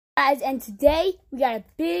Guys, and today we got a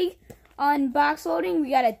big unbox loading.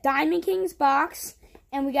 We got a Diamond Kings box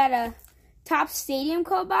and we got a Topps Stadium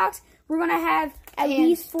Club box. We're gonna have at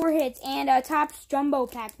least 4 hits and a Topps Jumbo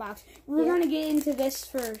Pack box. We're gonna get into this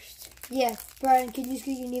first. Yeah, Brian, can you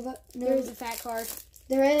scoot your knee up? No. There's a fat card.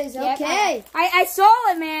 There is. Yep, Okay. I saw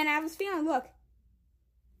it, man. I was feeling. Look,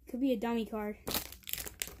 could be a dummy card.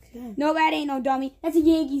 Okay. No, that ain't no dummy. That's a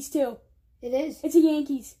Yankees too. It is. It's a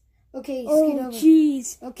Yankees. Okay, Oh, scoot over.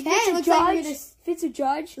 jeez. Okay, Fitz a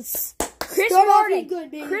Judge. Chris Start off Martin. good,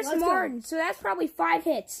 baby. Chris Let's Martin. go. So that's probably 5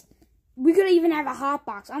 hits. We could even have a hot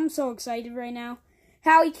box. I'm so excited right now.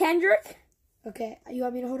 Howie Kendrick. Okay, you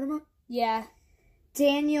want me to hold him up? Yeah.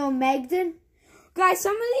 Daniel Magden. Guys,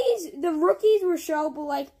 some of these, the rookies were show, but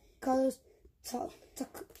like... Carlos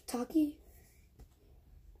Taki.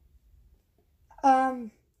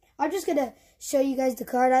 I'm just going to show you guys the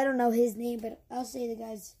card. I don't know his name, but I'll say the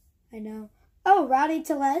guys I know. Oh, Rowdy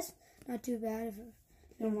Tellez. Not too bad.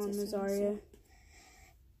 Nomar Mazara.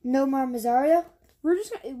 Nomar Mazara. We're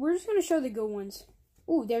just gonna show the good ones.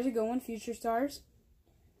 Ooh, there's a good one. Future Stars.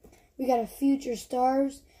 We got a Future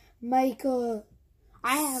Stars. Michael.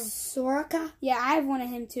 I have Soroka. Yeah, I have one of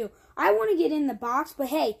him too. I want to get in the box, but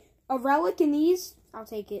hey, a relic in these, I'll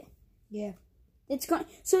take it. Yeah. It's going.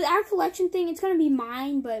 So our collection thing, it's gonna be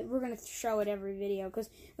mine, but we're gonna show it every video because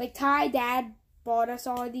like Ty, Dad bought us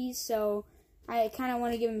all of these, so I kind of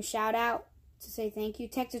want to give him a shout out to say thank you.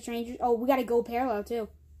 Texas Rangers. Oh, we got to go parallel too.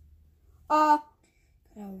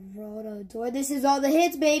 Rododor. This is all the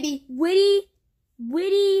hits, baby.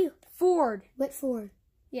 Whitty Ford. Whitford.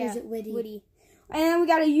 Yeah. Or is it Whitty? And then we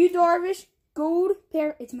got a Yu Darvish gold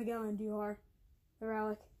pair. It's Miguel Andujar. The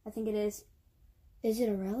relic. I think it is. Is it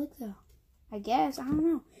a relic though? I guess. I don't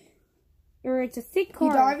know. Or it's a thick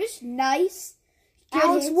card. Yu Darvish. Nice. Good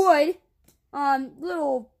Alex hits. Wood.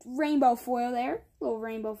 Little rainbow foil there. Little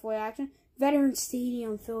rainbow foil action. Veterans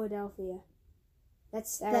Stadium, Philadelphia.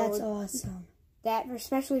 That's awesome. That,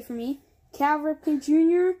 especially for me. Cal Ripken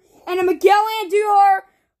Jr. And a Miguel Andujar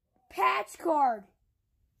patch card.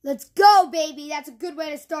 Let's go, baby. That's a good way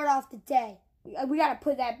to start off the day. We got to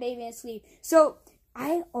put that baby in sleep. So,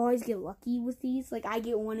 I always get lucky with these. Like, I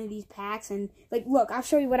get one of these packs. And, like, look, I'll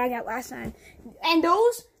show you what I got last time. And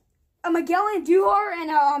those, Miguel Andujar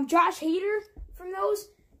and Josh Hader from those,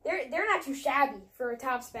 they're not too shabby for a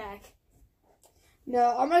Topps pack.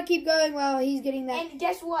 No, I'm going to keep going while he's getting that. And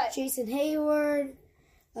guess what? Jason Hayward,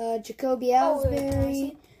 Jacoby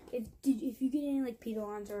Ellsbury. If you get any like Pete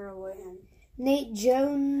Alonso or William. Nate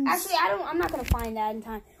Jones. Actually, I'm not gonna find that in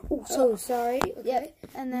time. Oh, sorry. Okay. Yep.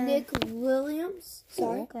 And then Nick Williams.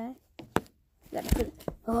 Sorry. Okay.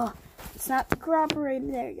 Oh, it's not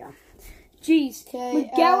cooperating. There you go. Jeez. Okay.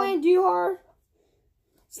 Miguel Andujar.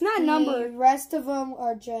 It's not numbered. The rest of them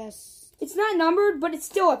are just. It's not numbered, but it's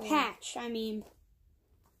still a patch. I mean,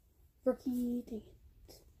 rookie. Pete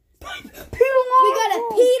Alonso. We got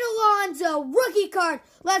a Pete Alonso rookie card.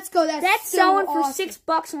 Let's go. That's so selling awesome. for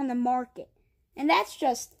 $6 on the market, and that's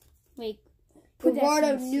just like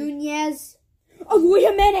Eduardo Nunez. Oh, Luis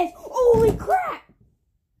Jimenez. Holy crap!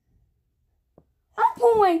 I'm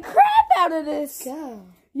pulling crap out of this. Go.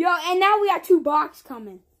 Yo, and now we got 2 box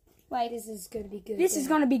coming. Like This is gonna be good. This is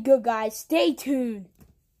gonna be good, guys. Stay tuned.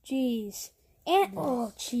 Jeez. And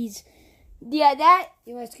oh, jeez. Yeah, that.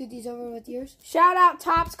 You want to scoot these over with yours? Shout out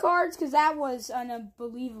Topps cards because that was an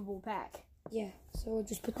unbelievable pack. Yeah. So we'll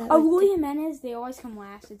just put that. Oh, Luis Jimenez. They always come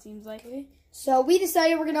last. It seems like. So we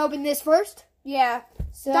decided we're gonna open this first. Yeah.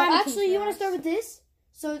 So Diamond actually, Kings you want to first. start with this?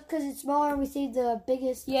 So because it's smaller, and we saved the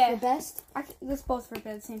biggest Yeah. for best. Let's both rip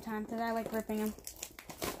at the same time because I like ripping them.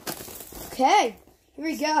 Okay. Here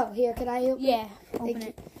we go. Here, can I open? Yeah. Thank Open you.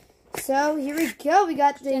 it. So here we go. We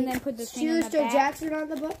got the And then put this thing on the Schuster back. Jackson on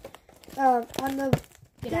the book. On the.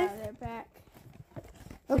 Get out of there, back.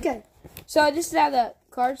 Okay. So this is how the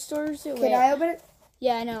card stores do it. Can I open it?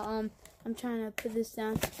 Yeah, I know. I'm trying to put this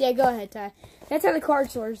down. Yeah, go ahead, Ty. That's how the card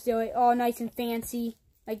stores do it. All nice and fancy,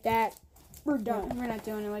 like that. We're done. We're not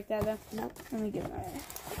doing it like that, though. Nope. Let me get my...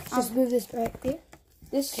 Just move this right here.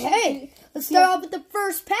 This. Okay. Let's start off with the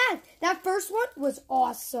first pack. That first one was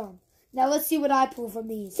awesome. Now let's see what I pull from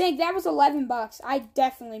these. Think that was $11. I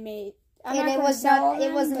definitely made. I'm And not it gonna was sell all not. It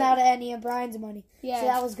them, wasn't but- out of any of Brian's money. Yeah. So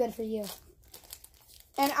that was good for you.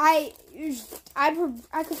 And I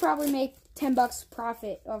could probably make $10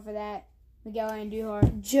 profit off of that. Miguel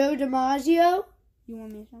Andujar. Joe DiMaggio. You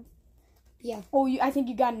want me to show? Yeah. Oh, I think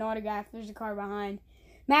you got an autograph. There's a card behind.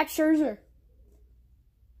 Max Scherzer.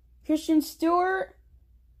 Christian Stewart.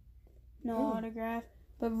 No autograph.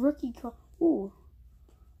 But rookie card. Ooh.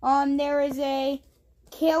 There is a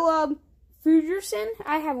Caleb Fugerson.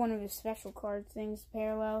 I have one of his special card things,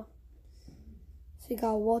 parallel. So we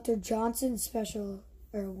got Walter Johnson, special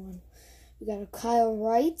one. We got a Kyle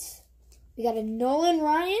Wright. We got a Nolan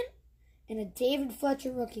Ryan and a David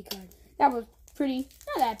Fletcher rookie card. That was pretty,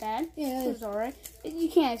 not that bad. Yeah, it was all right. You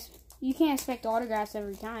can't expect autographs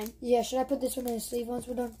every time. Yeah, should I put this one in the sleeve once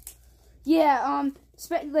we're done? Yeah,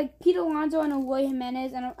 like Pete Alonso and Eloy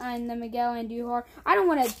Jimenez and the Miguel Andujar. I don't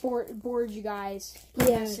want to board you guys.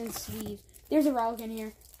 Yeah. In sleeves. There's a relic in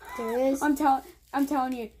here. There is. I'm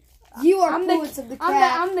telling you. You are I'm Poets of the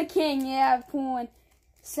Crack. I'm the king. Yeah, of pulling.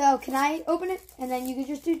 So can I open it and then you can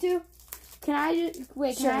just do two? Can I just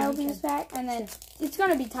wait? Can I open this pack and then it's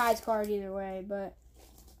gonna be Ty's card either way, but.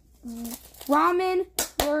 Ramen,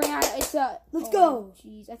 Loriana, it's a... Let's go.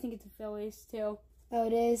 Jeez, I think it's a Phillies, too. Oh,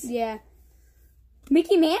 it is? Yeah.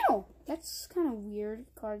 Mickey Mantle. That's kind of weird,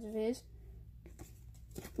 cards of his.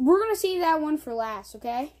 We're going to see that one for last,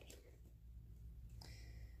 okay?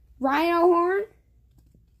 Ryan O'Horn.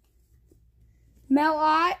 Mel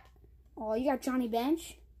Ott. Oh, you got Johnny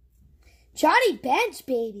Bench. Johnny Bench,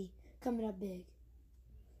 baby. Coming up big.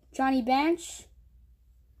 Johnny Bench.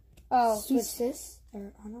 Oh, Switch this.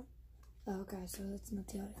 Or, oh, okay, so that's not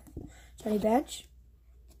the other. Johnny Bench.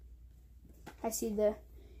 I see the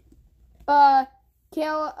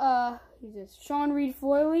who's this? Sean Reed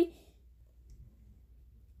Foyley.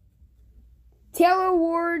 Taylor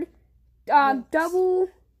Ward, double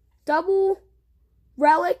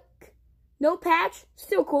relic, no patch,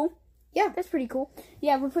 still cool. Yeah, that's pretty cool.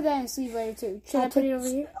 Yeah, we'll put that in the sleeve later too. Should I put it over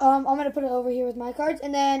here? I'm gonna put it over here with my cards,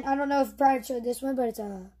 and then I don't know if Brian showed this one, but it's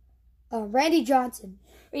Randy Johnson.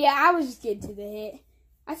 Yeah, I was just getting to the hit.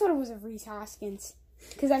 I thought it was a Rhys Hoskins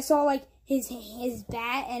because I saw like his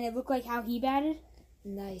bat and it looked like how he batted.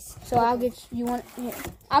 Nice. So I'll get you one.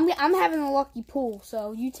 I'm having a lucky pull,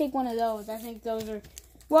 so you take one of those. I think those are.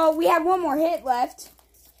 Well, we have one more hit left,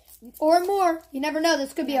 or more. You never know.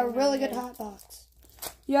 This could be a really good hot box.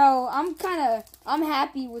 Yo, I'm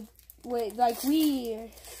happy with like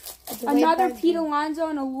another Pete Alonso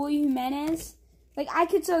and Eloy Jimenez. Like I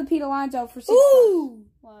could sell Pete Alonso for $6. Ooh,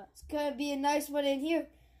 what? It's gonna be a nice one in here.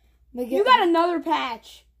 You got another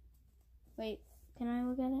patch. Wait, can I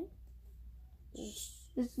look at it?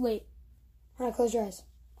 Just wait. All right, close your eyes.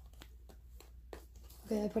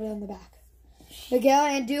 Okay, I put it on the back. Miguel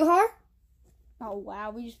Andujar. Oh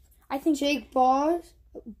wow, I think Jake Bars.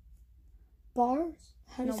 How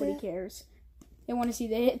do you nobody say cares. They want to see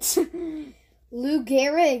the hits. Lou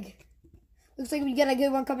Gehrig. Looks like we got a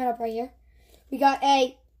good one coming up right here. We got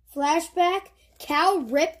a flashback Cal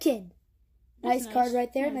Ripken. Nice card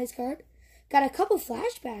right there. Yeah. Nice card. Got a couple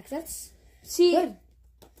flashbacks. That's good.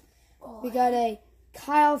 Oh, we got a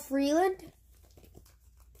Kyle Freeland.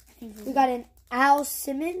 We got an Al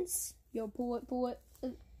Simmons. Yo, pull it.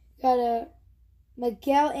 Got a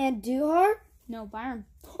Miguel Andujar. No, Byron.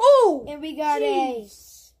 Oh! And we got a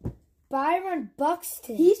Byron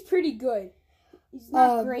Buxton. He's pretty good. He's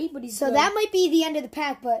not great, but he's good. So that might be the end of the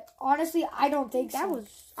pack, but honestly, I don't think that so.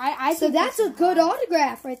 I so that's a good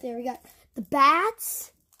autograph right there. We got the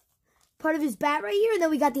bats, part of his bat right here, and then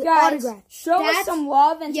we got the autograph. Show us some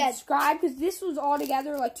love and subscribe, because this was all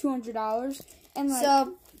together like $200. And like,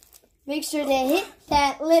 so make sure to hit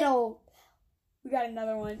that little. We got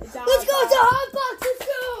another one. Let's go! It's a hot box. Let's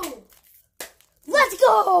go! Let's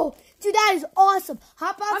go, dude! That is awesome.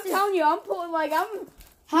 Hot boxes. I'm telling you, I'm pulling like I'm.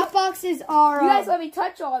 Hot boxes are. You guys let me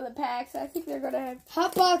touch all the packs. I think they're gonna have.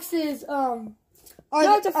 Hot boxes. No,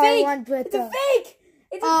 it's a fake. It's a fake.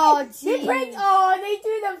 It's a fake. They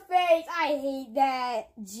do the fake. I hate that.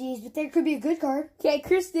 Jeez, but there could be a good card. Okay,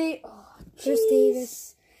 Chris Davis. Chris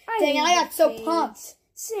Davis. Dang, I got so pumped.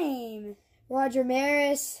 Same. Roger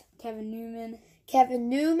Maris. Kevin Newman.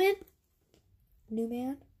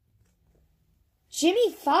 Newman.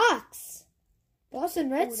 Jimmy Fox. Boston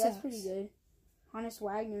Red Sox. That's pretty good. Honus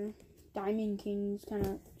Wagner. Diamond Kings. Kind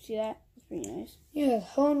of. See that? That's pretty nice. Yeah,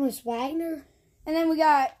 Honus Wagner. And then we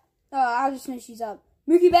got. I'll just finish these up.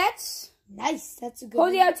 Mookie Betts. Nice. That's a good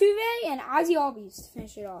Jose Altuve and Ozzy Albies to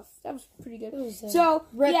finish it off. That was pretty good. So,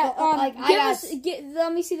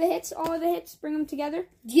 let me see the hits. All of the hits. Bring them together.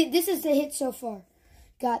 Yeah, this is the hit so far.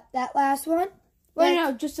 Got that last one. Well,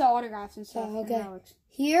 no, just the autographs and stuff. Okay.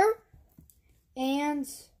 Here. And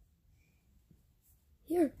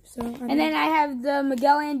here. So, and then I have the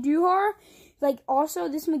Miguel Andujar. Like, also,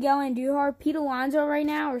 this Miguel Andujar, Pete Alonso right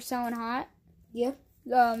now are selling hot. Yep.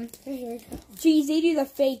 Geez, they do the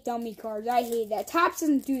fake dummy cards. I hate that. Topps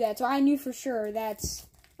doesn't do that, so I knew for sure that's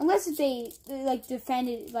unless it's like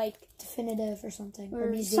definitive or something or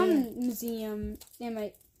museum. Some museum. They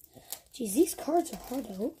might. Geez, these cards are hard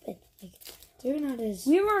to open. Like, They're not as...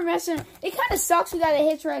 We were messing. It kind of sucks we got the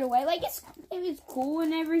hits right away. Like, it was cool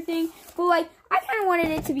and everything. But, like, I kind of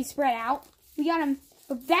wanted it to be spread out. We got him.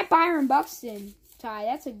 But that Byron Buxton, Ty,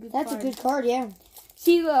 that's a good card. That's a good card, yeah.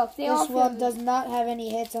 See, look. This one does not have any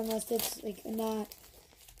hits unless it's, like, not...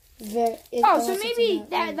 Very, so maybe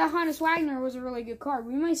the Honus Wagner was a really good card.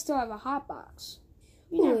 We might still have a hot box.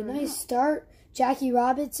 Ooh, a nice start. Jackie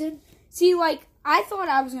Robinson. See, like, I thought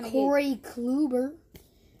I was going to get... Corey Kluber.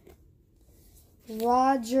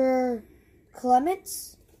 Roger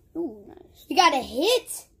Clements. Ooh, nice. We got a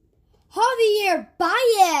hit. Javier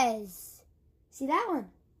Baez. See that one?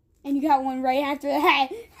 And you got one right after that.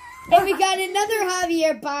 And we got another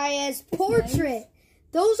Javier Baez portrait. Nice.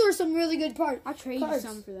 Those are some really good parts. I'll trade you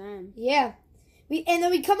some for them. Yeah. And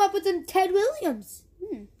then we come up with a Ted Williams.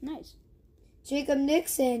 Nice. Jacob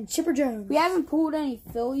Nixon, Chipper Jones. We haven't pulled any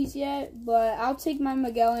Phillies yet, but I'll take my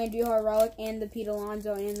Miguel Andujar relic and the Pete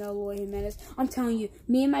Alonso and the Eloy Jimenez. I'm telling you,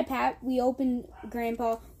 me and my Pat, we open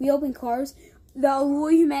cards. The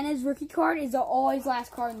Eloy Jimenez rookie card is the always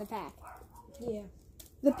last card in the pack. Yeah.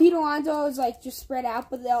 The Pete Alonso is like just spread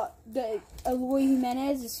out, but the Eloy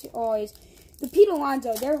Jimenez is always... The Pete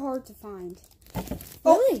Alonso, they're hard to find.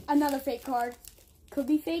 Really? Another fake card. Could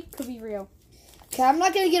be fake, could be real. Okay, I'm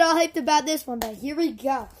not going to get all hyped about this one, but here we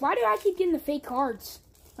go. Why do I keep getting the fake cards?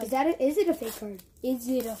 Like, is it a fake card? Is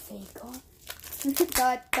it a fake card?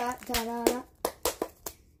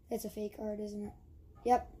 It's a fake card, isn't it?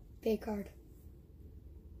 Yep, fake card.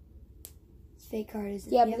 It's fake card,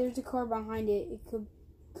 isn't it? Yeah, but there's a card behind it. It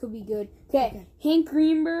could be good. Okay, Hank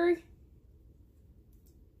Greenberg.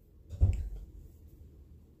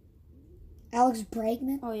 Alex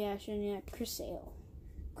Bregman. Oh, yeah, Chris Sale.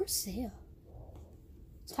 Chris Sale.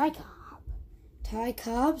 Ty Cobb. Ty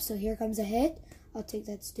Cobb, so here comes a hit. I'll take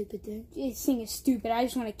that stupid thing. This thing is stupid. I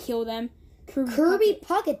just want to kill them. Kirby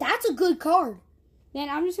Puckett. That's a good card. Then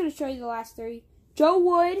I'm just going to show you the last three. Joe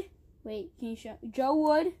Wood. Wait, can you show? Joe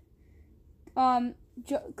Wood.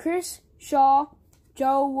 Chris Shaw.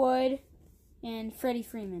 Joe Wood. And Freddie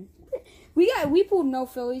Freeman. We pulled no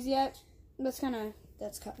Phillies yet. That's kind of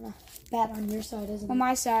bad on your side, isn't it? On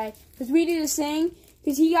my side. Because we do this thing.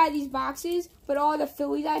 Because he got these boxes, but all the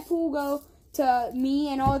Phillies I pull go to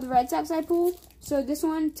me, and all the Red Sox I pull. So this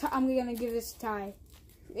one, I'm gonna give this to Ty.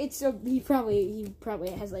 He probably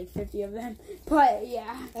has like 50 of them, but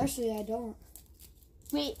yeah. Actually, I don't.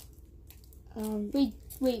 Wait.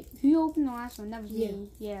 Wait. Who opened the last one? That was me.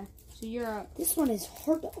 Yeah. So you're up. This one is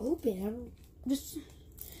hard to open.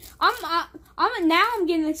 I'm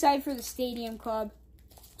getting excited for the Stadium Club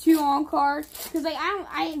 2 on card because like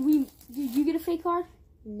did you get a fake card?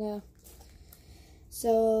 No.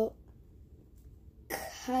 So,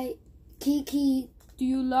 Kiki. Do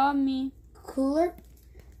you love me? Cooler.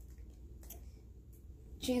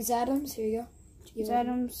 Chance Adams. Here you go. Chance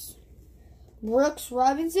Adams. Brooks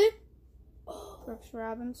Robinson. Brooks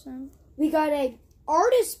Robinson. We got a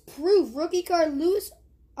artist proof rookie card. Luis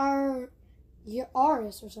Arias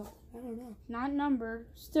or something. I don't know. Not numbered.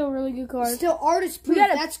 Still really good card. Still artist proof.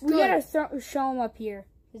 That's good. We gotta show them up here.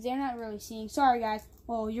 Because they're not really seeing. Sorry, guys.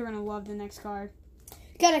 Oh, you're going to love the next card.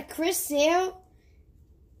 Got a Chris Sale.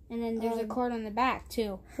 And then there's a card on the back,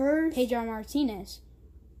 too. Pedro Martinez.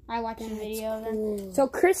 I watched the video of them. Cool. So,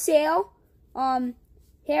 Chris Sale,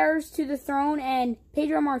 Heirs to the Throne, and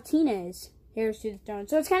Pedro Martinez, Heirs to the Throne.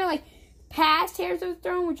 So, it's kind of like past Heirs to the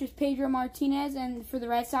Throne, which is Pedro Martinez and for the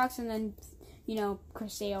Red Sox, and then,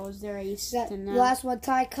 Chris Sale is their ace. Last one,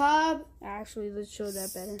 Ty Cobb. Actually, let's show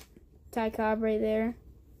that better. Ty Cobb right there.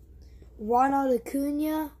 Ronald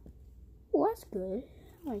Acuna. Oh, that's good.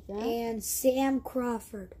 I like that. And Sam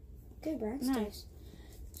Crawford. Okay, Brian. Nice.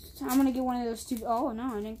 So I'm going to get one of those two. Oh,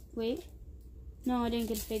 no, I didn't. Wait. No, I didn't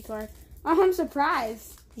get a fake card. Oh, I'm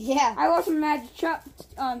surprised. Yeah. I lost my magic touch.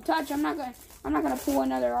 I'm not gonna pull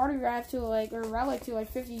another autograph or relic to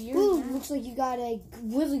 50 years. Ooh, looks like you got a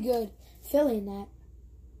really good Philly in that.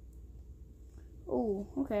 Oh,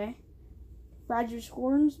 okay. Roger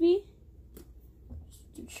Scoresby.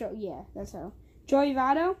 Yeah, that's how. Joey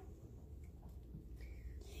Votto.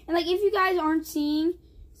 And if you guys aren't seeing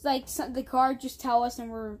the card, just tell us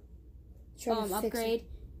and we're upgrade.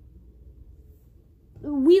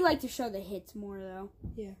 We like to show the hits more though.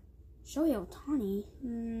 Yeah. Shohei Ohtani.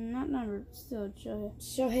 Not number still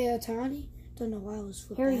Shohei Ohtani. Don't know why I was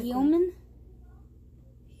flipping. Harry Hillman.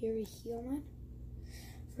 Harry Hillman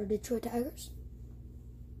for Detroit Tigers.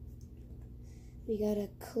 We got a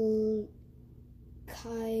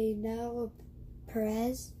Kainel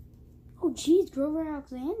Perez. Oh, geez, Grover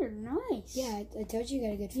Alexander. Nice. Yeah, I told you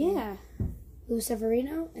got a good feeling. Yeah. Lou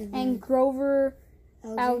Severino. And Grover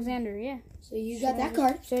Alexander, yeah. So you got that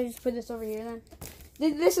card. Should I just put this over here then?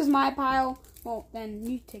 This is my pile. Well, then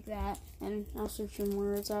you take that, and I'll search you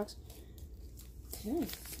more Red Sox. Okay.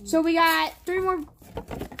 So we got 3 more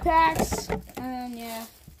packs, and then, yeah.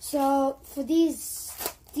 So for these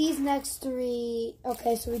next 3,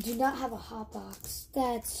 okay, so we do not have a hot box.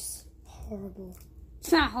 That's horrible.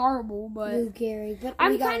 It's not horrible, but Lou Gehrig. But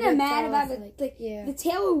I'm kind of mad about it. yeah. The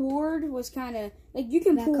Taylor Ward was kind of, like, you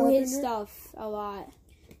can Matt pull his Carpenter? stuff a lot.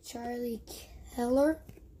 Charlie Keller.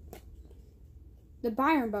 The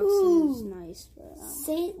Byron Buxton is nice. But,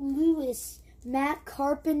 St. Louis. Matt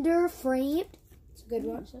Carpenter framed. It's a good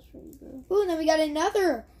one. That's pretty good. Ooh, and then we got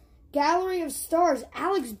another Gallery of Stars.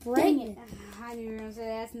 Alex Dang Bregman. it. I knew you were going to say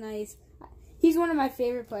that's nice. He's one of my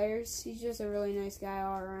favorite players. He's just a really nice guy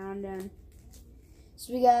all around. And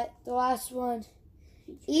So we got the last one,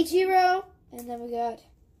 Ichiro, and then we got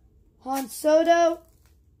Han Soto,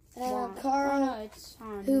 and Carl no, it's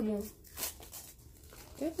Han. Huber.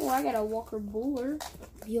 Oh, I got a Walker Buehler.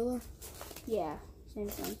 Bueller. Yeah, same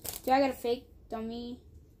thing. Do I got a fake dummy?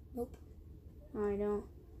 Nope. No, I don't.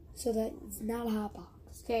 So that's not a hot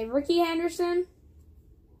box. Okay, Ricky Henderson.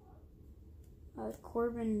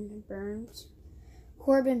 Corbin Burns.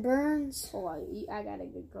 Corbin Burns, Oh, I got a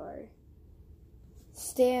good card.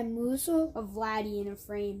 Stan Musial, A Vladdy in a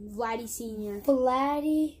frame. Vladdy Sr.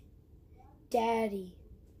 Vladdy Daddy.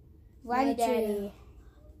 Vladdy Gotcha. Daddy.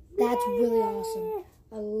 That's really awesome.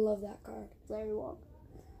 I love that card. Larry Walker.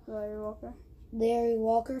 Larry Walker. Larry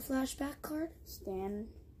Walker flashback card. Stan.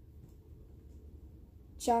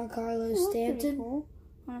 Giancarlo Oh, that's pretty Stanton. cool.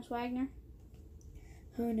 Honus Wagner.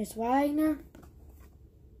 Honus Wagner.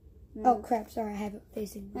 Oh crap, sorry, I have it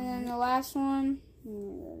facing. And then the last one.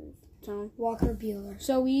 Walker Bueller.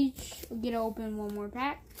 So we each get to open 1 more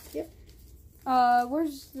pack. Yep.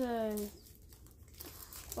 Where's the...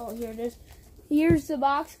 Oh, here it is. Here's the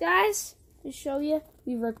box, guys. To show you.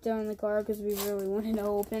 We ripped down the card because we really wanted to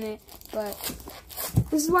open it. But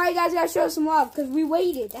this is why you guys got to show some love. Because we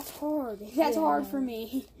waited. That's hard. That's hard for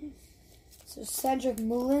me. So Cedric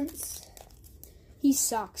Mullins. He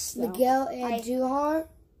sucks, though. Miguel Andujar.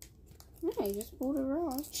 Yeah, he just pulled it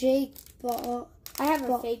off. Jake I have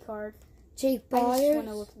a fake card. Jake I just want to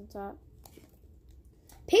Byers. look at the top.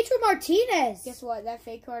 Pedro Martinez. Guess what? That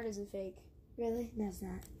fake card isn't fake. Really? No, it's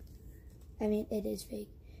not. I mean, it is fake.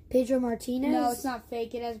 Pedro Martinez. No, it's not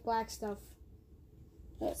fake. It has black stuff.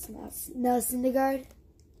 It's not. No, Syndergaard.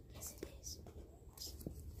 Yes, it is.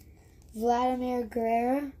 Vladimir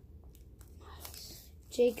Guerrero.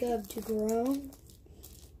 Jacob DeGrom.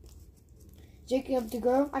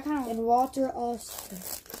 I kind of... And Walter Austin.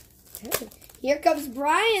 Okay. Here comes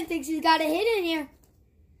Brian. Thinks he's got a hit in here.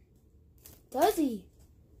 Does he?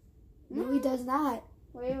 No, he does not.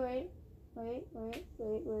 Wait.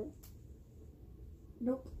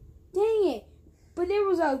 Nope. Dang it! But there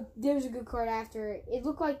was a good card after it. It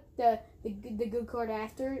looked like the good card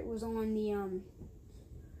after it was on the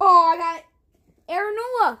Oh, I got Aaron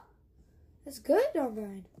Nola. That's good, though,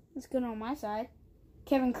 Brian. That's good on my side.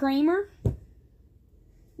 Kevin Kramer.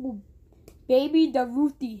 Ooh, Baby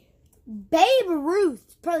Daruti. Babe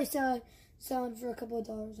Ruth. Probably selling for a couple of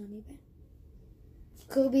dollars on eBay.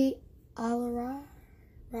 Kobe Alara.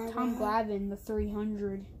 Tom Glavine, the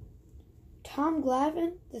 300. Tom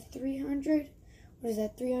Glavine, the 300. What is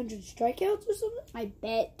that, 300 strikeouts or something? I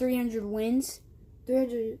bet 300 wins.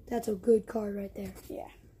 300, that's a good card right there. Yeah.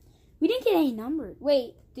 We didn't get any numbered.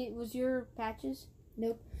 Wait, was your patches?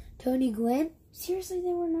 Nope. Tony Gwynn. Seriously,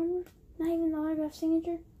 they were numbered? Not even the autograph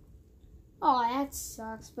signature? Oh, that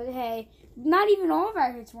sucks. But hey, not even all of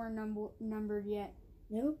our hits weren't numbered yet.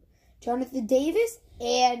 Nope. Jonathan Davis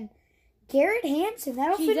and Garrett Hampson.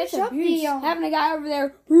 That'll finish up the... having a guy over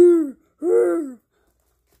there.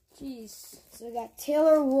 Jeez. So we got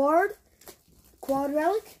Taylor Ward, quad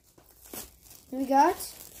relic. And we got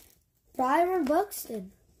Byron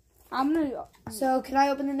Buxton. I'm gonna... So can I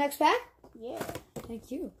open the next pack? Yeah.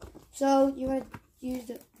 Thank you. So you want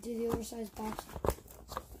to do the oversized box?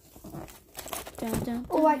 Dun, dun, dun.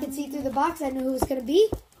 Oh, I can see through the box. I know who it's going to be.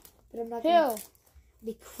 But I'm not going to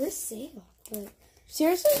be Chris Sale. But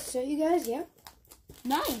seriously? show you guys, yeah.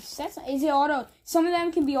 Nice. Is it auto? Some of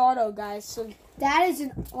them can be auto, guys. So that is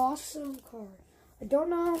an awesome card. I don't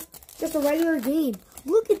know. Just a regular game.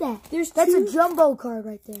 Look at that. That's a jumbo card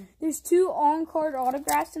right there. There's 2 on-card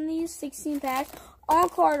autographs in these 16 packs.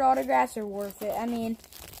 On-card autographs are worth it. I mean,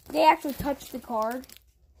 they actually touched the card.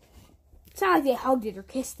 It's not like they hugged it or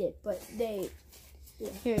kissed it, but they... Yeah,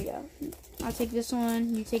 here we go. I'll take this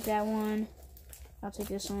one. You take that one. I'll take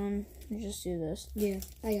this one. You just do this. Yeah,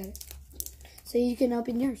 I got it. So you can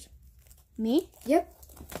open yours. Me? Yep.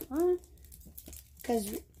 Alright.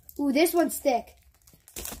 Because, ooh, this one's thick.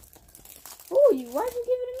 Oh, why'd you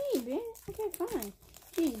give it to me, man? Okay, fine.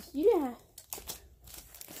 Jeez, you didn't.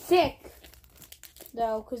 Thick,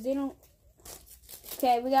 though, because they don't.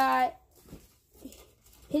 Okay, we got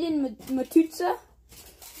Hidden Matusa.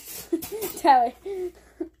 Tyler.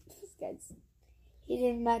 This guy's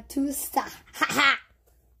Hidden Matusa. Ha ha!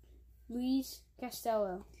 Luis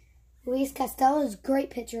Castello. Luis Castello's great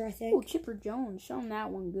pitcher, I think. Oh, Chipper Jones. Show him that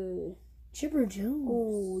one good. Chipper Jones.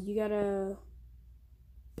 Oh, you got a.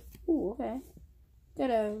 Oh, okay. Got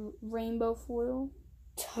a rainbow foil.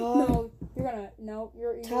 Todd. No, you're gonna. No,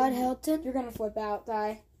 you're. Todd Helton. You're gonna flip out,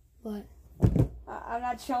 Ty. What? I'm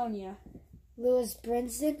not showing you. Lewis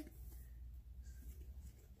Brinson.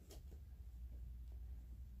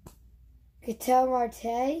 Ketel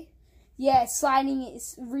Marte. Yeah, sliding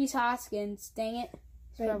is Reese Hoskins. Dang it.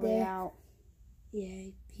 It's Right probably there. out.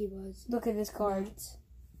 Yeah, he was. Look at this card.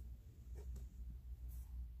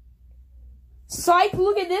 Psych,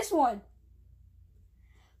 look at this one.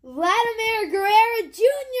 Vladimir Guerrero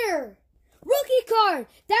Jr. Rookie card.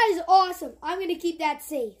 That is awesome. I'm going to keep that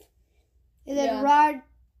safe. And then Yeah. Rod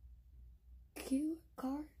Q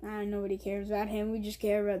card. Nobody cares about him. We just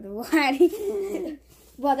care about the Vladdy.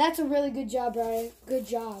 Well, that's a really good job, Brian. Good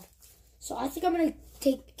job. So I think I'm going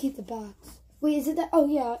to keep the box. Wait, is it that? Oh,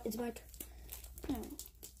 yeah, it's my turn.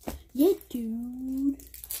 Yeah, dude.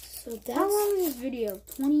 So that's... How long is this video?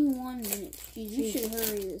 21 minutes. Jeez, you should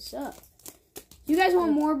hurry this up. You guys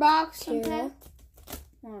want more box sometime?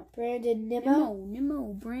 What? Brandon Nimmo.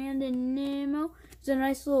 Nimmo. Brandon Nimmo. It's a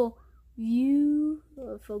nice little view.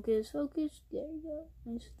 Focus. There you go.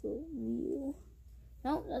 Nice little view.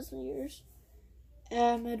 Nope, that's not yours.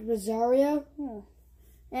 Ahmed Rosario. Oh.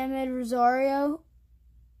 Ahmed Rosario.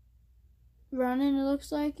 Running, it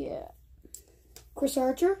looks like. Yeah. Chris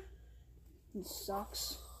Archer. He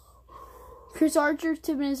sucks. Chris Archer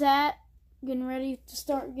tipping his hat. Getting ready to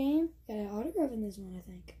start game. Got an autograph in this one, I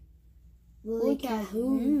think. Lily Lily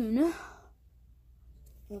Calhoun. Calhoun.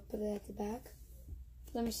 I'll put it at the back.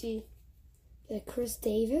 Let me see. Chris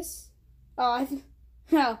Davis. Oh, I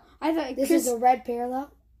thought This Chris. is a red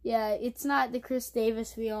parallel. Yeah, it's not the Chris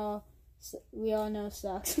Davis we all know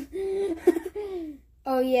sucks.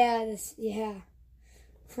 Oh yeah,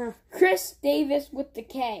 Huh. Chris Davis with the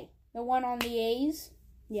K, the one on the A's.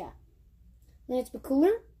 Yeah. Lance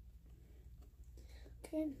McCuller.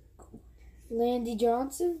 Okay. Landy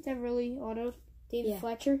Johnson. Is that really auto? David Yeah.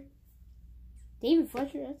 Fletcher. David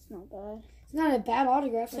Fletcher, that's not bad. It's not a bad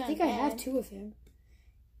autograph. It's I think not I have bad. 2 of him.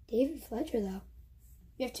 David Fletcher though.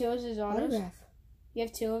 You have 2 of his autos. Autograph. You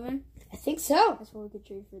have 2 of them. I think so. That's what we could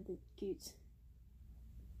trade for the Cutes.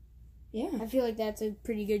 Yeah. I feel like that's a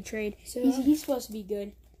pretty good trade. So He's supposed to be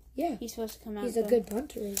good. yeah. He's supposed to come out. He's a good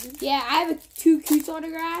punter, isn't he? Yeah, I have 2 Cutes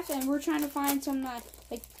autographs, and we're trying to find some like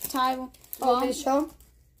Ty. Oh, this show him?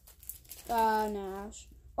 No.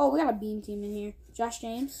 Oh, we got a beam team in here. Josh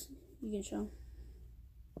James, you can show him.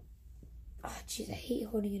 Oh, jeez, I hate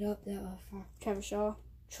holding it up that far. Trevor Shaw,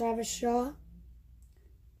 Travis Shaw,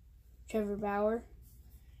 Trevor Bauer,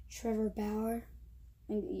 Trevor Bauer.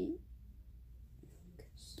 and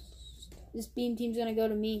this beam team's gonna go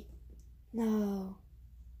to me. No.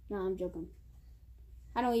 No, I'm joking.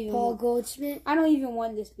 I don't even. Paul Goldschmidt. I don't even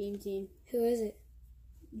want this beam team. Who is it?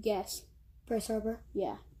 Guess. Bryce Harper.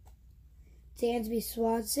 Yeah. Dansby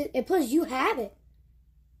Swanson. And plus, you have it.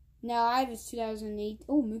 No, I have his 2008.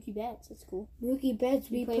 Oh, Mookie Betts. That's cool. Mookie Betts.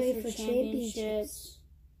 He We played for championships.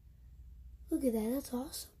 Look at that. That's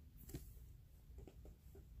awesome.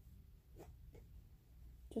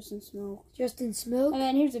 Justin Smoke. Justin Smoke. And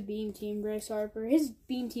then here's a beam team, Bryce Harper. His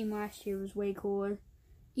beam team last year was way cooler.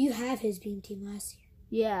 You have his beam team last year.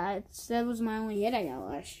 Yeah, that was my only hit I got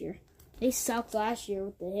last year. They sucked last year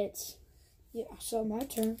with the hits. Yeah, so my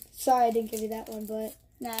turn. Sorry I didn't give you that one, but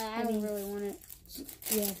Nah, I don't really want it.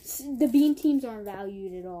 yeah. The beam teams aren't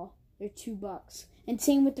valued at all. They're $2. And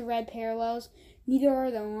same with the red parallels. Neither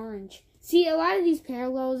are the orange. See, a lot of these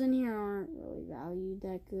parallels in here aren't really valued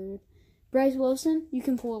that good. Bryce Wilson, you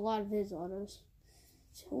can pull a lot of his autos.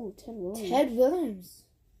 Oh, Ted Williams. Ted Williams.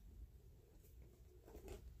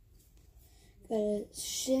 Got a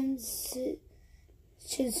Shinsu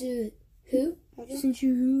who? Since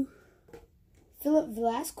you who? Philip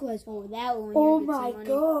Velasquez. Oh, that one. Oh here gets some my money.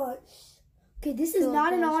 gosh. Okay, this is Philip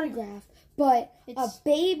not an Velasquez. autograph, but a It's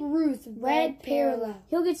Babe Ruth red parallel.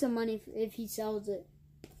 He'll get some money if he sells it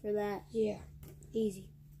for that. Yeah, easy.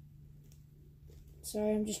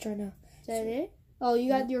 Sorry, I'm just trying to. Is that it? Oh, you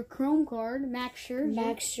got your Chrome card, Max Scherzer.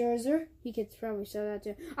 Max Scherzer. He could probably sell that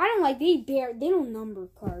too. I don't like they don't number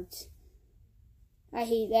cards. I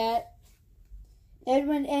hate that.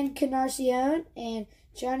 Edwin Encarnacion and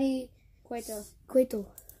Johnny Cueto. Cueto.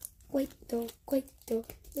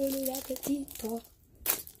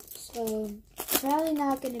 So, probably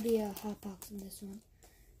not going to be a hot box in this one.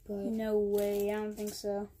 But No way, I don't think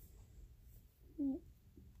so.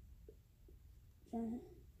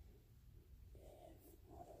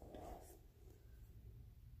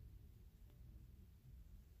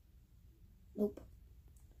 nope.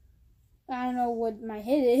 I don't know what my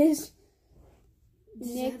hit is. Does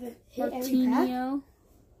it Nick have a hit every pack? Martino.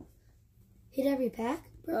 Hit every pack?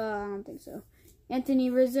 I don't think so. Anthony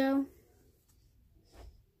Rizzo.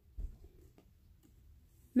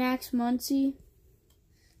 Max Muncy.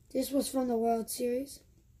 This was from the World Series.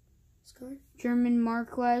 This card. German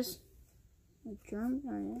Marquez. German?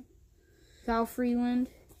 Oh, yeah. Val Freeland.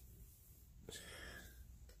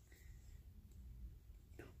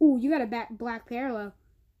 Ooh, you got a black parallel.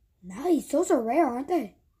 Nice. Those are rare, aren't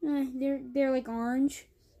they? They're like orange,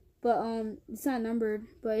 but it's not numbered.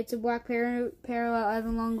 But it's a black parallel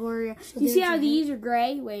Evan Longoria. So You see there's how a these are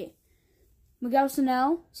gray? Wait, Miguel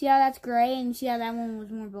Sano. See how that's gray, and you see how that one was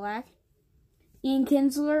more black. Ian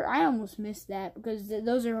Kinsler. I almost missed that because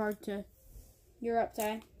those are hard to. You're up,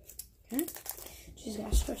 Ty. Okay. Just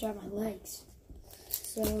gotta stretch out my legs.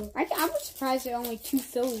 So I was surprised that only 2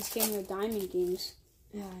 Phillies came with Diamond games.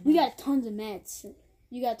 yeah, We got tons of Mets.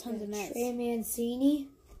 You got tons of Mets. Trey Mancini.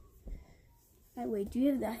 Wait, do you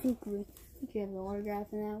have that? I think you have the autograph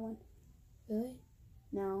in that one. Really?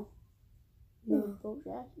 No. No. Phil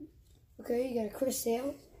Jackson. Okay, you got a Chris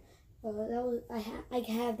Sale. That was I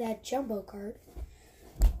have that jumbo card.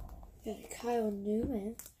 Got a Kyle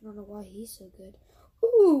Newman. I don't know why he's so good.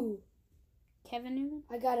 Ooh, Kevin Newman.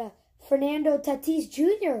 I got a Fernando Tatis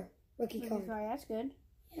Jr. rookie card. Sorry, that's good.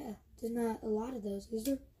 Yeah, there's not a lot of those, is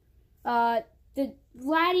there? The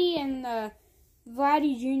Vladdy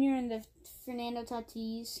Jr. and the Fernando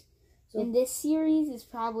Tatis in this series is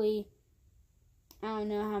probably, I don't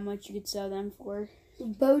know how much you could sell them for.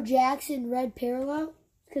 Bo Jackson red parallel.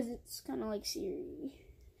 Because it's kind of like series.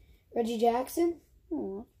 Reggie Jackson.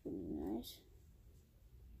 Oh, that's pretty nice.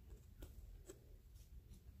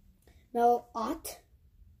 Mel Ott.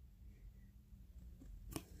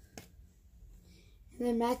 And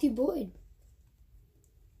then Matthew Boyd.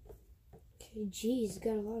 Okay, geez,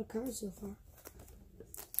 got a lot of cards so far.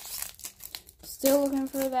 Still looking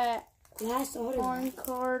for that Last autograph.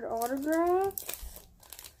 on-card autograph.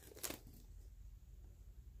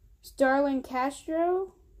 Starlin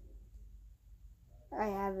Castro. I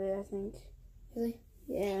have it, I think. Really?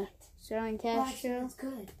 Yeah. Starlin Well, actually, Castro. that's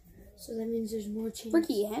good. So that means there's more chance.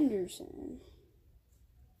 Ricky Henderson.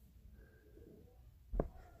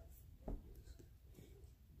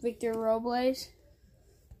 Victor Robles.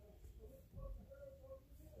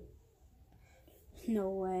 No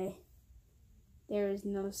way. There is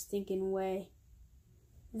no stinking way.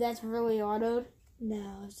 That's really autoed.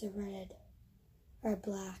 No, it's a red. Or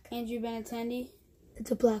black. Andrew Benintendi.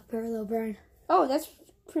 It's a black parallel, Brian. Oh, that's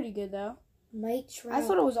pretty good though. Mike Trout. I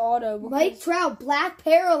thought it was auto. Mike Trout, black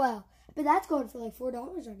parallel. But that's going for like $4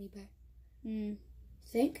 on eBay.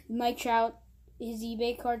 Think? Mike Trout, his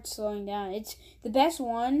eBay card's slowing down. It's the best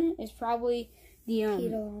one is probably the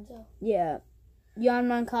Pete Alonso. yeah, Jan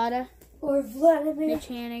Moncada, Or Vladimir. Mitch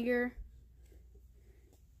Haniger,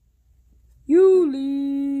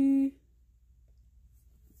 Yuli.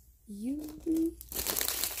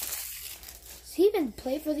 Does he even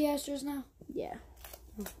play for the Astros now? Yeah.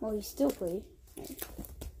 Well, he still plays.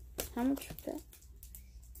 How much is that?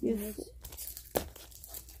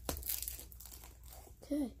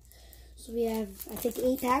 Okay. So we have, I think,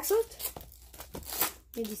 8 packs left?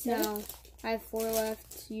 Maybe 7? No, I have 4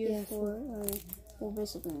 left. You have Yeah, 4. Well,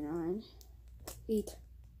 basically 9. 8.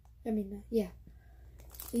 I mean, yeah.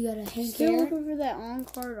 We got a Hank Still Aaron. looking for that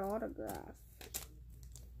on-card autograph.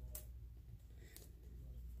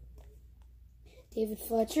 David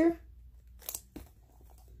Fletcher.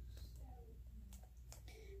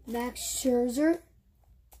 Max Scherzer.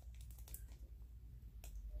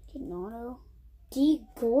 Getting auto. D.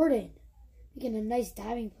 Gordon. Making a nice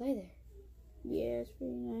diving play there. Yeah, it's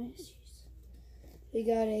pretty nice. We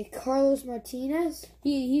got a Carlos Martinez.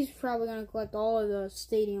 He's probably gonna collect all of the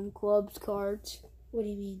Stadium Clubs cards, What do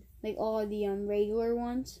you mean? like all of the regular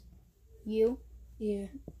ones. You Yeah.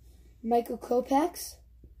 Michael Kopechs.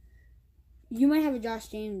 might have a Josh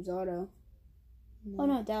James auto. No. Oh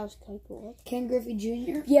no, that was Keuchel. Ken Griffey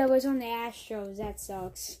Jr. Yeah, but it's on the Astros. That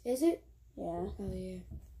sucks. Is it? Yeah. Oh, yeah.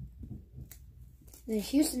 The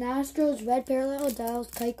Houston Astros, red parallel, Dallas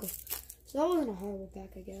Keuchel. So that wasn't a horrible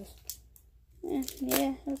pack, I guess.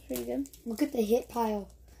 Yeah, that was pretty good. Look at the hit pile.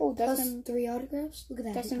 Oh, Plus Dustin 3 autographs. Look at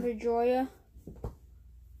that. Dustin hit pile. Pedroia.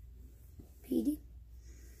 Petey.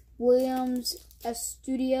 Williams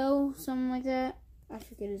Estudio, something like that. I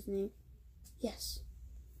forget his name. Yes.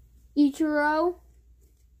 Ichiro.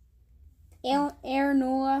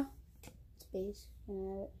 Noah. Space.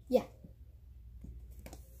 Yeah.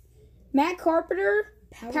 Matt Carpenter.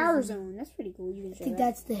 Power Power Zone. Zone. That's pretty cool. You can I show think that.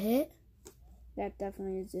 that's the hit. That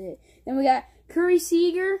definitely is it. Then we got Curry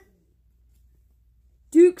Seager.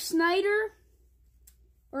 Duke Snyder.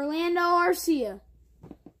 Orlando Arcia.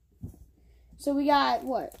 So we got,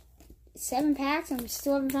 what, 7 packs, and we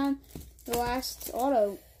still haven't found the last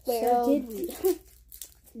auto. Wait, So- or did we?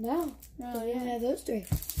 No. No, We yeah. don't have those 3.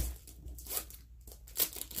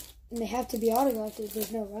 And they have to be autographed if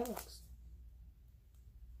there's no relics.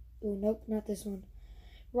 Oh, nope, not this one.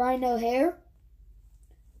 Ryan O'Hare.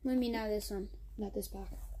 Let me know this one. Not this pack.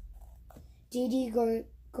 Didi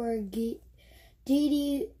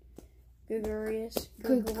Gregorius.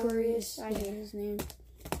 Gregorius. I hate his name.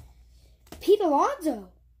 Pete Alonso.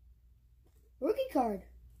 Rookie card.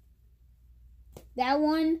 That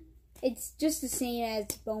one, it's just the same as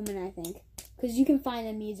Bowman, I think. Because you can find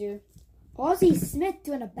them easier. Ozzie Smith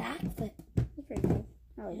doing a backflip. That's pretty cool.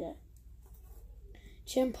 I like that.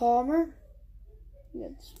 Jim Palmer. You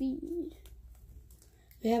got the speed.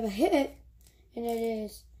 We have a hit, and it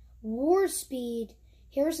is War Speed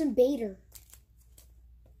Harrison Bader.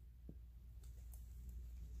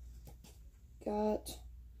 Got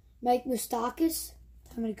Mike Moustakas.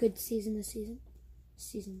 Having a good season this season.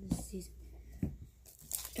 This season.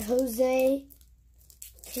 Jose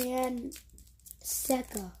Canseco.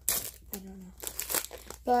 I don't know.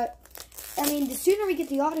 But, I mean, the sooner we get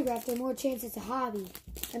the autograph, the more chance it's a hobby.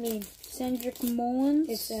 I mean, Cedric Mullins.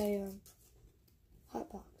 it's a hot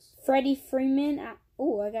box. Freddie Freeman. I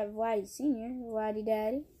got Vladdy Sr. Vladdy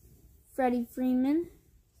Daddy. Freddie Freeman.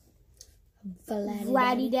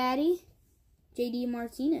 Vladdy Daddy. JD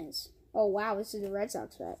Martinez. Oh, wow. This is the Red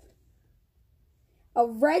Sox pack. A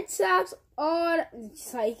Red Sox odd.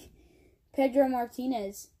 It's like Pedro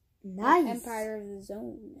Martinez. Nice. Empire of the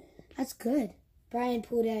Zone. That's good. Brian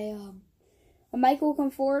pulled a Michael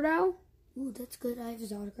Conforto. Ooh, that's good. I have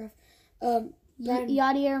his autograph. Brian,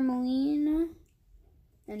 Yadier Molina.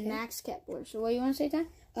 And Okay. Max Kepler. So what do you want to say, Ty?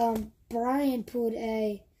 Brian pulled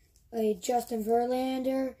a Justin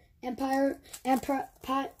Verlander Emperors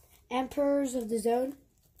of the Zone.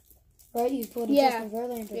 Right? You pulled a Justin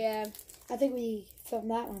Verlander. Yeah. I think we filmed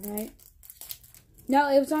that one, right? No,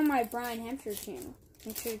 it was on my Brian Hemsher channel.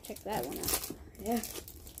 Make sure to check that one out. Yeah.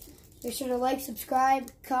 Make sure to like, subscribe,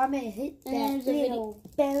 comment, hit And that there's a little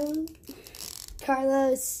bell.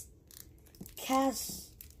 Carlos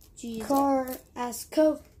Jeez.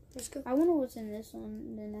 Carrasco. I wonder what's in this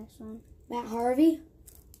one, the next one. Matt Harvey.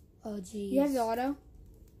 Oh, geez. You have the auto?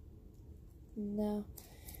 No.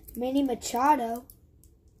 Manny Machado.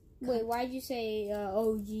 Wait, why'd you say,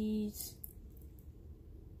 oh, geez?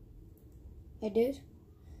 I did.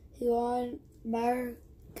 Juan Marco.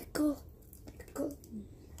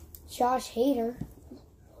 Josh Hader.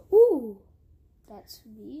 Ooh. That's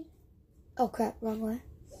sweet. Oh, crap. Wrong way.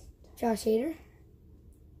 Josh Hader.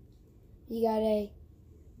 You got a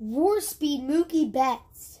War Speed Mookie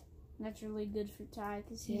Betts. That's really good for Ty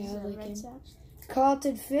because he's Yeah, I a like Red him. Sox.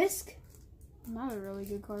 Carlton Fisk. Not a really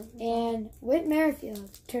good card for Ty. And Whit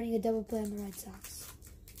Merrifield turning a double play on the Red Sox.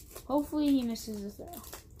 Hopefully he misses a throw.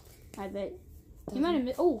 I bet. He might have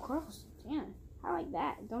missed. Oh, Carlos. Yeah. I like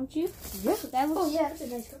that, don't you? Yeah. That looks, Oh, yeah, that's a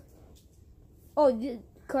nice card. Oh,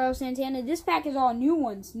 Carlos Santana. This pack is all new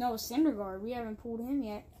ones. No Syndergaard. We haven't pulled him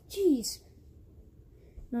yet. Jeez.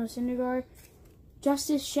 No Syndergaard.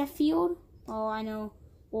 Justice Sheffield. Oh, I know.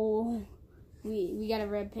 Oh, we got a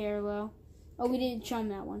red parallel. Oh, we didn't chum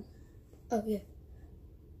that one. Oh, yeah.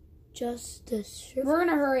 Justice. We're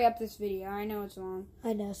gonna hurry up this video. I know it's long.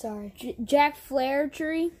 I know, sorry. Jack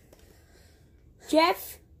Flaherty.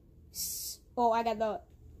 Jeff. Oh, I got the.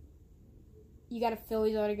 You got a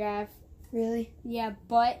Phillies autograph. Really? Yeah,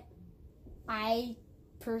 but I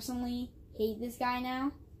personally hate this guy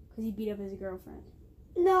now because he beat up his girlfriend.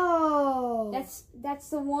 No. That's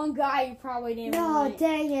the one guy you probably didn't No, want.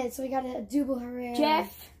 dang it. So we got a Double Herrera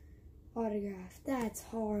Jeff autograph. That's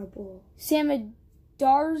horrible.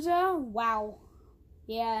 Samadarza. Wow.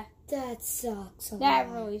 Yeah, That sucks. that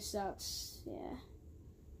really sucks. Yeah.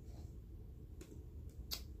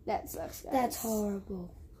 That sucks, guys. That's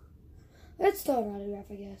horrible. Let's throw an autograph,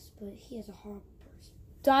 I guess, but he is a horrible person.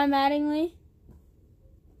 Don Mattingly.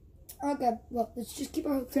 Okay, well, let's just keep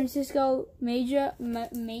our hopes. Francisco Major.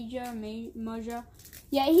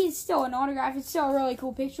 Yeah, he's still an autograph. It's still a really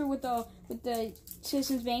cool picture with the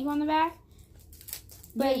Citizens Bank on the back.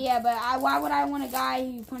 But why would I want a guy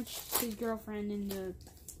who punched his girlfriend in the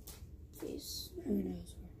face. Who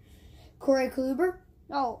knows? Corey Kluber.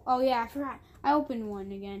 Oh yeah, I forgot. I opened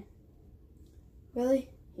one again. Really?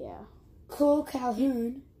 Yeah. Cole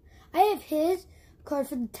Calhoun. I have his card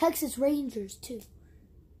for the Texas Rangers too.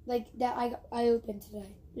 Like that I opened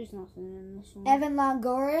today. There's nothing in this one. Evan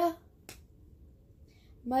Longoria.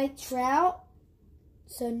 Mike Trout.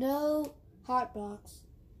 So no hot box.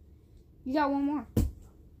 You got one more.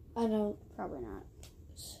 I know. Probably not.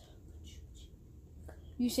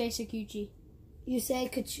 You say Sakuchi. You say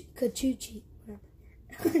Kachuchi. Kachuchi.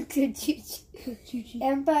 Sakuchi.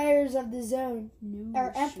 Empires of the Zone. No.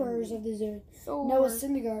 Or Emperors of the Zone. Thor. Noah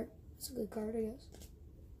Syndergaard. That's a good card, I guess.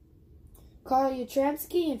 Carl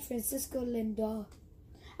Yastrzemski and Francisco Lindor.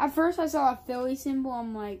 At first, I saw a Philly symbol.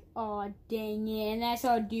 I'm like, oh, dang it. And I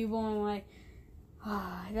saw a Dubel, and I'm like,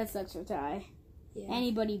 ah, that sucks for Ty. Yeah.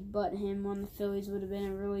 Anybody but him on the Phillies would have been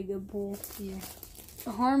a really good pull. Yeah.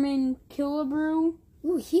 Harmon Killebrew.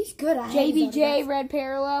 Ooh, he's good. JBJ, red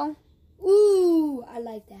parallel. Ooh, I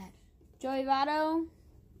like that. Joey Votto.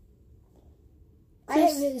 I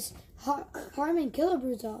have his Harmon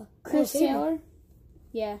Killebrew's all. Chris Taylor.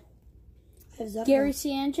 Yeah. Gary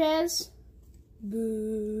Sanchez.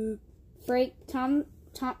 Boo. Frank Thomas.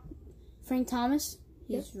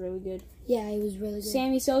 He's really good. Yeah, he was really good.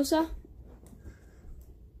 Sammy Sosa.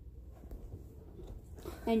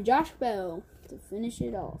 And Josh Bell to finish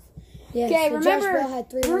it off. Yeah, Okay, so remember, Josh Bell had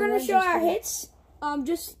 3 we're gonna show our today. hits.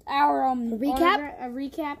 Just our recap? a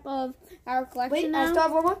recap of our collection. Wait, now. I still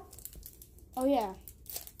have one more. Oh yeah.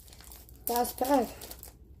 Last pack.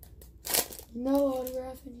 No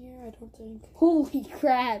autograph in here, I don't think. Holy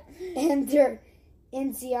crap! Enter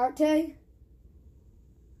Inciarte.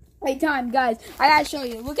 Wait, time, guys. I gotta show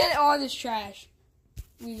you. Look at all this trash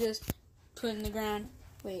we just put in the ground.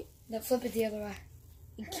 Wait, Now flip it the other way.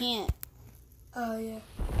 you can't. Oh yeah.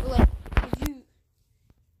 Like, did you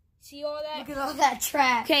see all that? Look at all that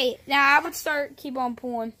trash. Okay, now I would keep on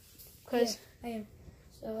pulling, cause I am.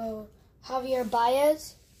 So Javier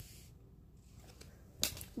Baez,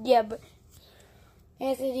 yeah, but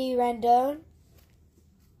Anthony Rendon,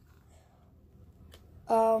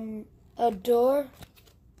 Adore,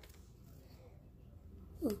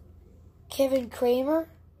 Kevin Kramer,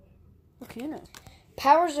 Acuna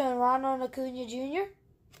Power Zone Ronald Acuna Jr.,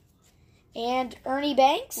 and Ernie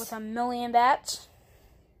Banks. with 1,000,000 bats.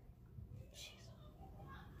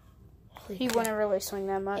 He wouldn't really swing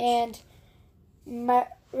that much. And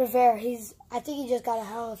Rivera. I think he just got a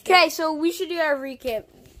hell of a Okay, so we should do our recap.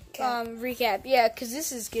 Recap, yeah, because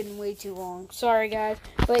this is getting way too long. Sorry, guys,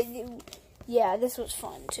 but yeah, this was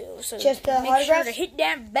fun too. So Just the make sure autographs? to hit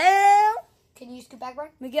that bell. Can you scoot back,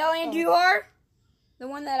 Brian? Miguel Andujar, the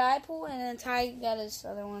one that I pulled, and then Ty got his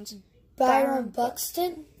other ones. Byron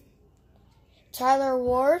Buxton, Tyler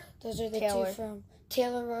Ward. Those are the Taylor. two from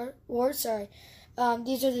Taylor Ward. Sorry,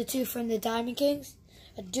 these are the two from the Diamond Kings.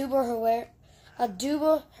 Aduba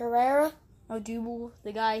Herrera. Odubel,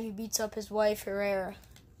 the guy who beats up his wife, Herrera.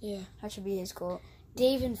 Yeah. That should be his quote.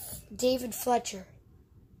 David Fletcher.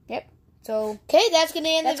 Yep. So Okay, that's gonna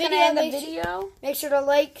end that's the video. gonna end the video. Make sure to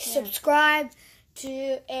like, subscribe,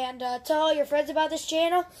 and tell all your friends about this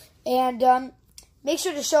channel. And make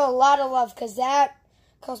sure to show a lot of love because that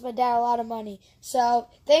cost my dad a lot of money. So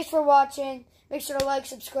thanks for watching. Make sure to like,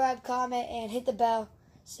 subscribe, comment, and hit the bell.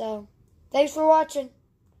 So thanks for watching.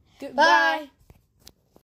 Goodbye. Bye.